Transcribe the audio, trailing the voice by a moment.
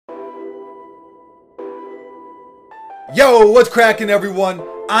Yo, what's cracking, everyone?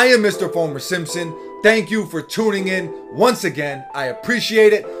 I am Mr. Foamer Simpson. Thank you for tuning in once again. I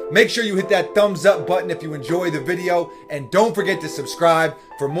appreciate it. Make sure you hit that thumbs up button if you enjoy the video, and don't forget to subscribe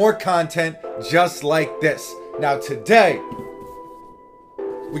for more content just like this. Now today,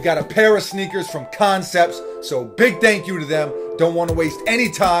 we got a pair of sneakers from Concepts, so big thank you to them. Don't want to waste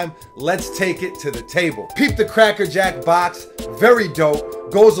any time. Let's take it to the table. Peep the Cracker Jack box, very dope.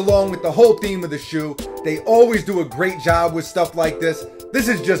 Goes along with the whole theme of the shoe. They always do a great job with stuff like this. This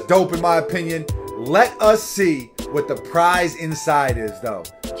is just dope in my opinion. Let us see what the prize inside is though.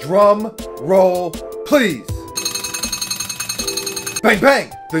 Drum roll, please. Bang,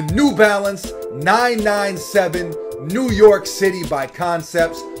 bang. The New Balance 997 New York City by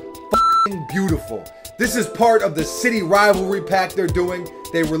Concepts. F***ing beautiful. This is part of the City Rivalry pack they're doing.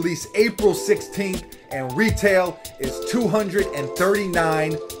 They release April 16th and retail is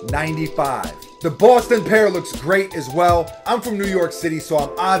 $239.95. The Boston pair looks great as well. I'm from New York City, so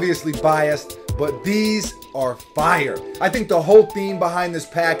I'm obviously biased, but these are fire. I think the whole theme behind this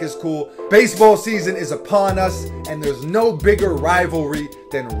pack is cool. Baseball season is upon us, and there's no bigger rivalry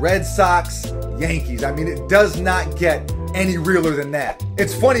than Red Sox Yankees. I mean, it does not get any realer than that.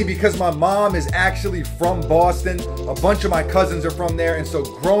 It's funny because my mom is actually from Boston. A bunch of my cousins are from there, and so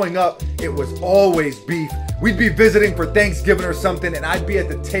growing up, it was always beef. We'd be visiting for Thanksgiving or something, and I'd be at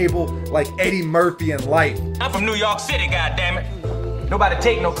the table like Eddie Murphy in Life. I'm from New York City, goddammit. Nobody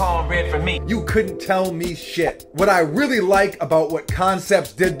take no cornbread from me. You couldn't tell me shit. What I really like about what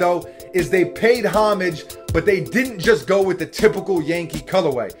Concepts did though, is they paid homage, but they didn't just go with the typical Yankee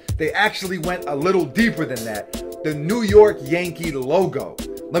colorway. They actually went a little deeper than that. The New York Yankee logo.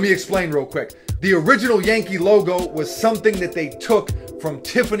 Let me explain real quick. The original Yankee logo was something that they took from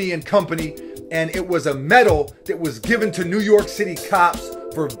Tiffany & Company, and it was a medal that was given to New York City cops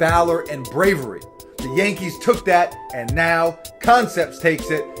for valor and bravery. The Yankees took that, and now Concepts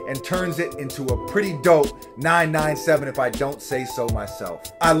takes it and turns it into a pretty dope 997 if I don't say so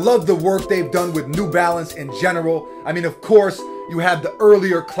myself. I love the work they've done with New Balance in general. I mean, of course, you have the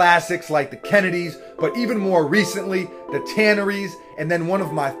earlier classics like the Kennedys, but even more recently, the Tanneries, and then one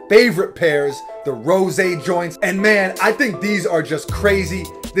of my favorite pairs, the Rose joints. And man, I think these are just crazy.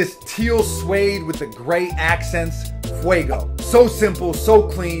 This teal suede with the gray accents, fuego. So simple, so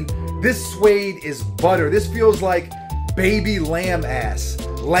clean. This suede is butter. This feels like baby lamb ass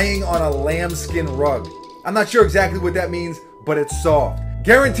laying on a lambskin rug. I'm not sure exactly what that means, but it's soft.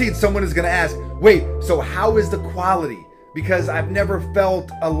 Guaranteed someone is gonna ask, wait, so how is the quality? Because I've never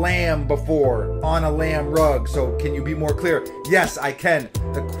felt a lamb before on a lamb rug, so can you be more clear? Yes, I can.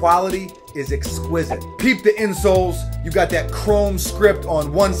 The quality is exquisite. Peep the insoles. You got that chrome script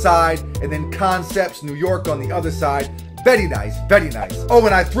on one side and then Concepts New York on the other side. Very nice, very nice. Oh,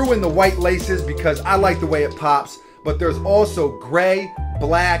 and I threw in the white laces because I like the way it pops, but there's also gray,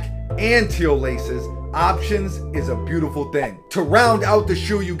 black, and teal laces. Options is a beautiful thing. To round out the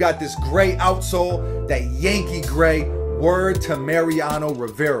shoe, you got this gray outsole, that Yankee gray. Word to Mariano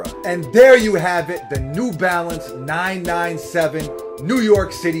Rivera. And there you have it, the New Balance 997 New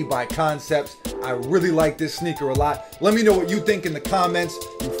York City by Concepts. I really like this sneaker a lot. Let me know what you think in the comments.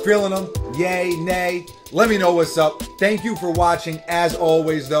 You feeling them? Yay, nay? Let me know what's up. Thank you for watching. As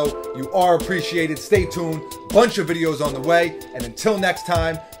always though, you are appreciated. Stay tuned. Bunch of videos on the way. And until next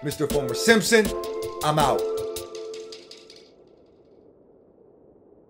time, Mr. Foamer Simpson, I'm out.